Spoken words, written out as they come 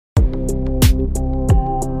Hey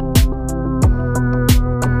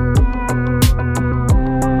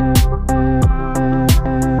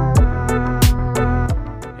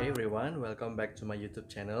everyone, welcome back to my YouTube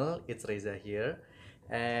channel. It's Reza here,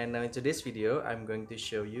 and now in today's video I'm going to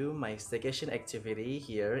show you my staycation activity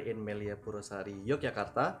here in Melia Purosani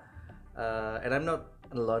Yogyakarta. And I'm not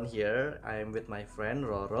alone here, I'm with my friend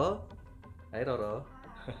Roro. Hai Roro.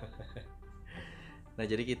 Nah,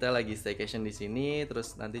 jadi kita lagi staycation di sini,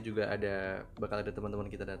 terus nanti juga bakal ada teman-teman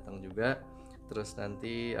kita datang juga. Terus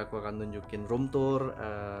nanti aku akan nunjukin room tour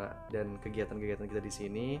dan kegiatan-kegiatan kita di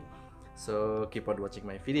sini. So keep on watching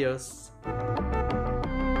my videos.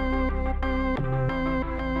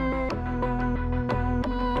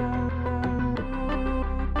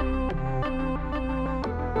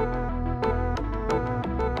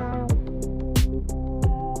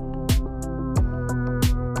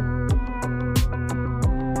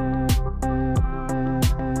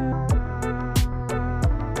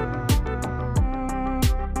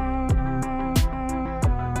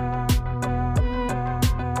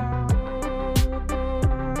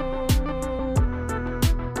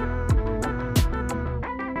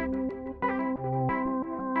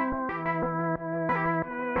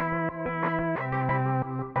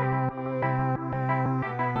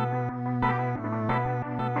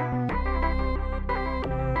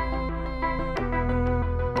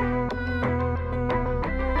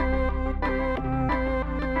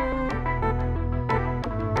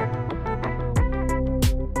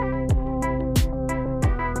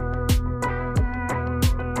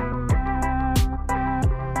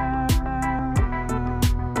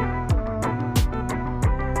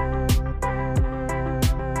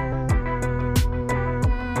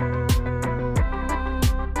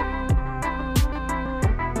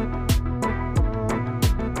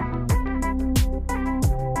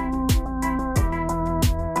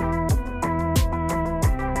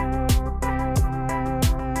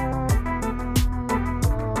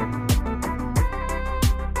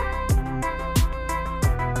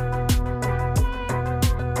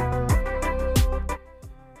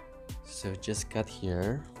 So just got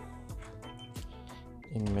here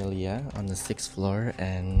in Melia on the 6th floor,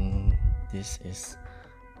 and this is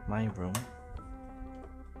my room.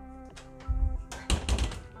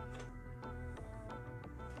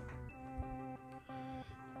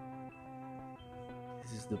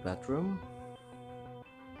 This is the bathroom,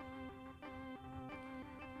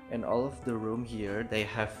 and all of the room here, they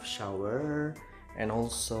have shower and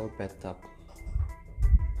also bathtub.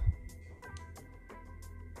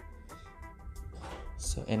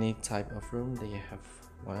 So any type of room they have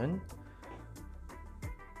one,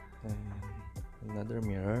 and another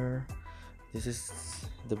mirror. This is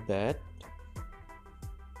the bed.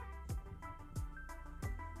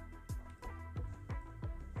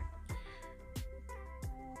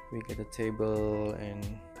 We get a table and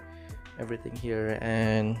everything here,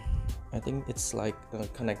 and I think it's like a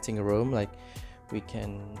connecting room, like we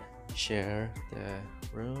can share the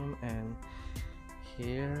room. And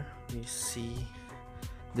here we see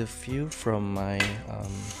the view from my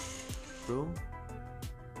room.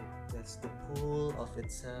 That's the pool of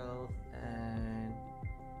itself and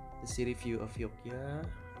the city view of Yogyakarta.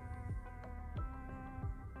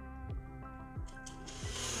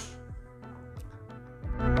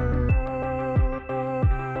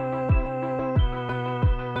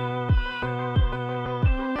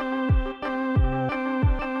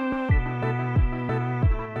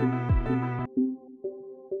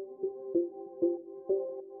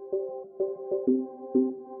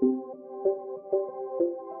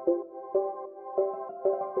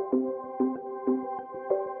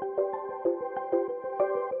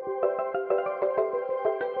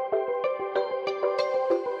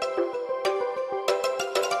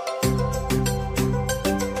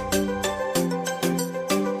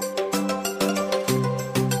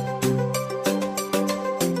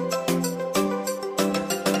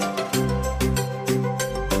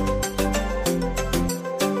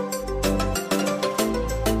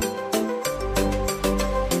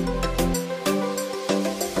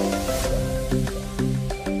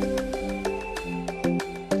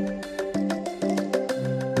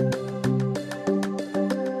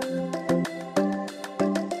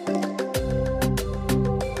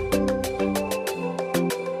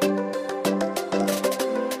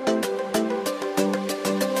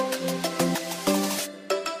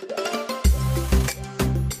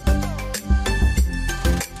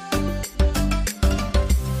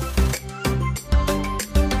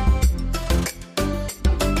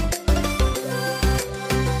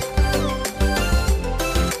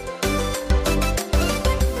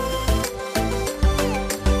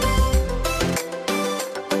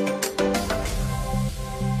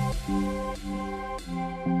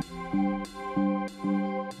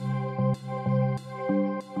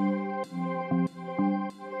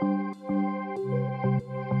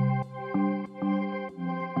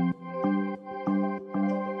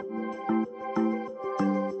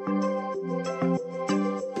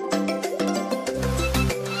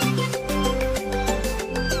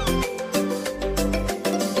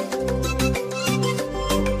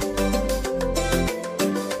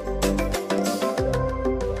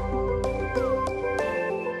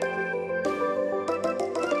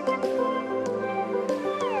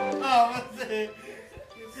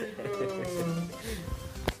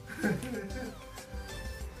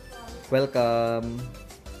 Welcome.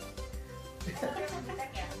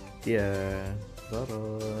 Iya,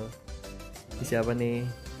 Roro. Ini siapa nih?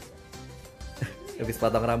 Habis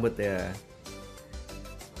potong rambut ya.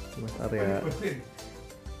 Mas Arya.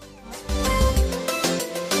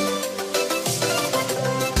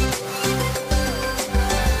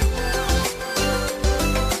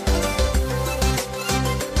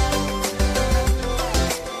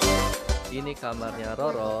 Ini kamarnya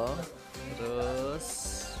Roro. Terus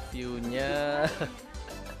view-nya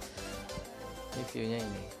ini view-nya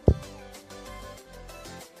ini.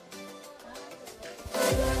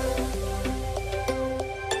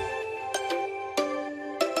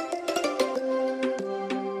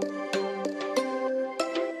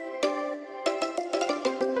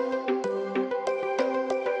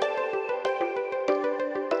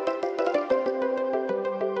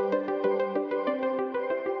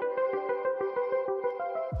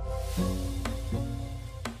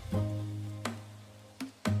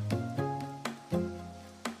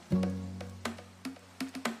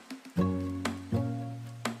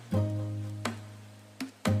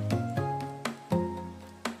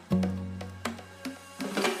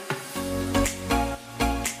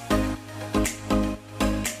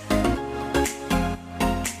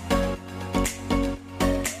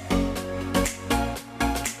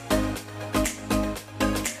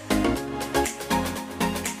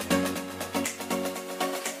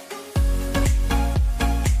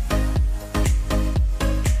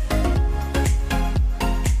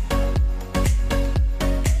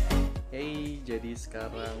 Jadi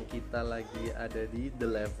sekarang kita lagi ada di The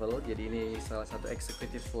Level. Jadi ini salah satu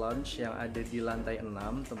executive lounge yang ada di lantai 6,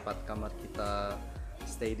 tempat kamar kita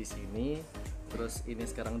stay di sini. Terus ini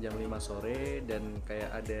sekarang jam 5 sore dan kayak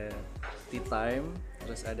ada tea time,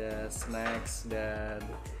 terus ada snacks dan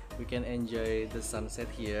we can enjoy the sunset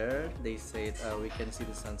here. They said we can see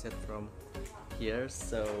the sunset from here,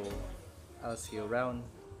 so I'll see you around.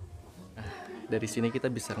 Dari sini kita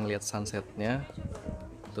bisa ngeliat sunsetnya.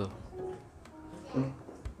 Tuh.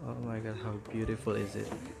 Oh my god, how beautiful is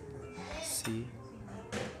it? See?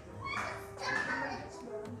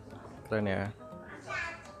 Keren ya.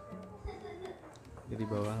 Jadi di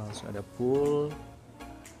bawah langsung ada pool.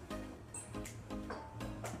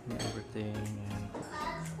 And everything, and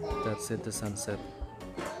that's it, the sunset.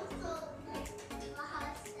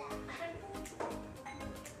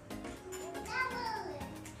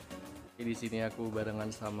 Di sini aku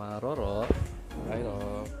barengan sama Roro. Hai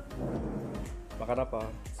Roro. Makan apa?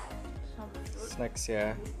 Snacks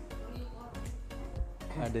ya.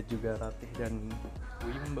 Ada juga Ratih dan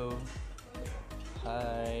Wimbo.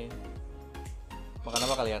 Hai. Makan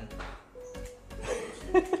apa kalian?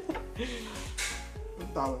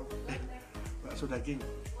 Pentol. Bakso daging.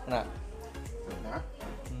 Nah. Nah.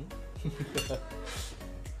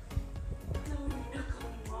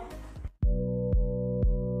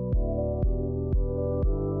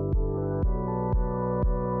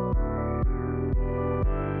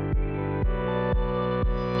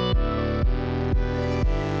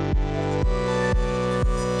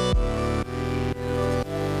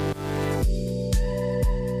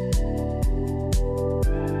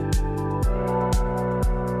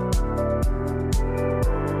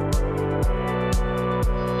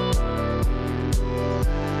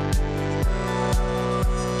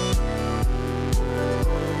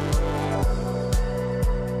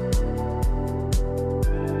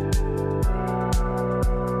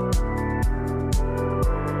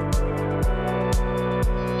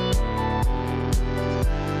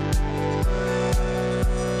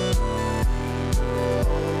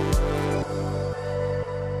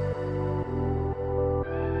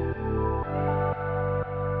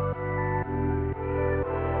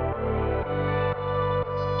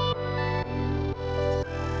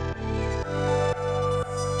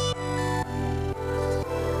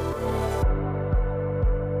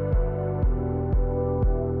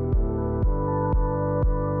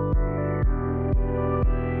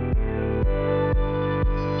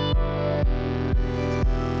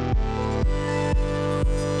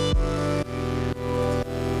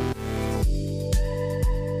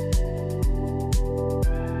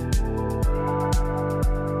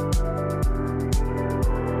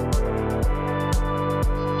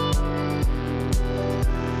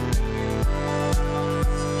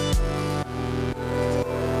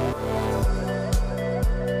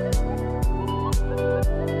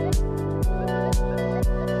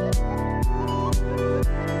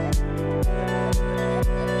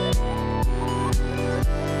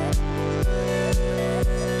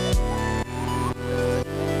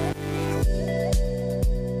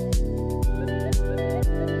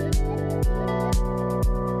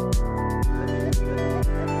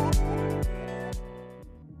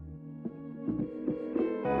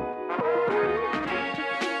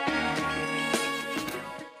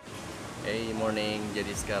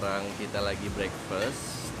 sekarang kita lagi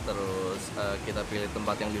breakfast. Terus kita pilih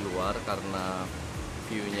tempat yang di luar karena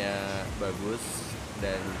view-nya bagus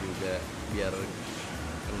dan juga biar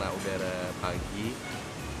kena udara pagi.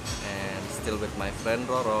 And still with my friend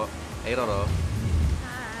Roro. Hey Roro.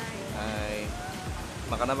 Hai.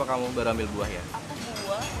 Makan apa kamu? Baru ambil buah ya? Aku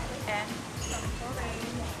buah and goreng.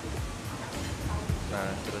 Nah,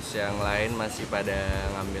 terus yang lain masih pada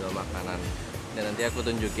ngambil makanan. Dan nanti aku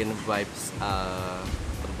tunjukin vibes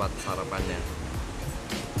tempat sarapannya.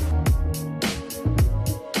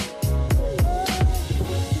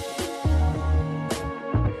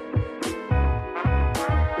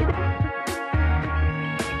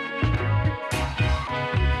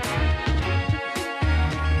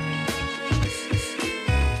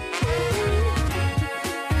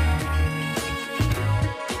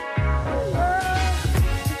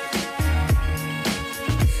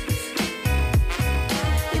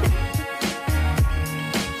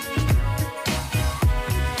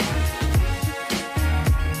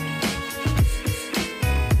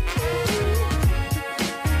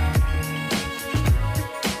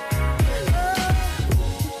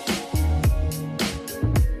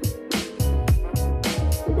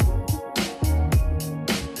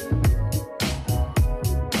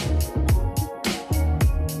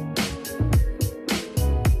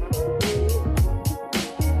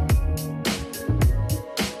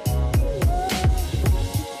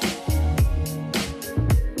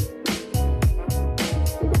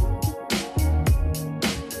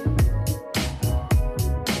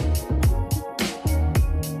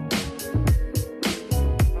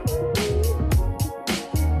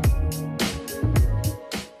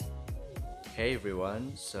 Hey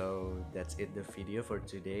everyone, so that's it the video for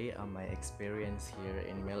today on my experience here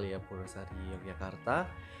in Melia Purosani Yogyakarta,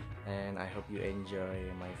 and I hope you enjoy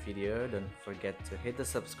my video. Don't forget to hit the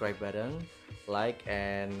subscribe button, like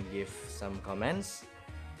and give some comments,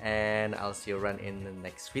 and I'll see you around in the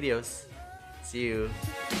next videos. See you.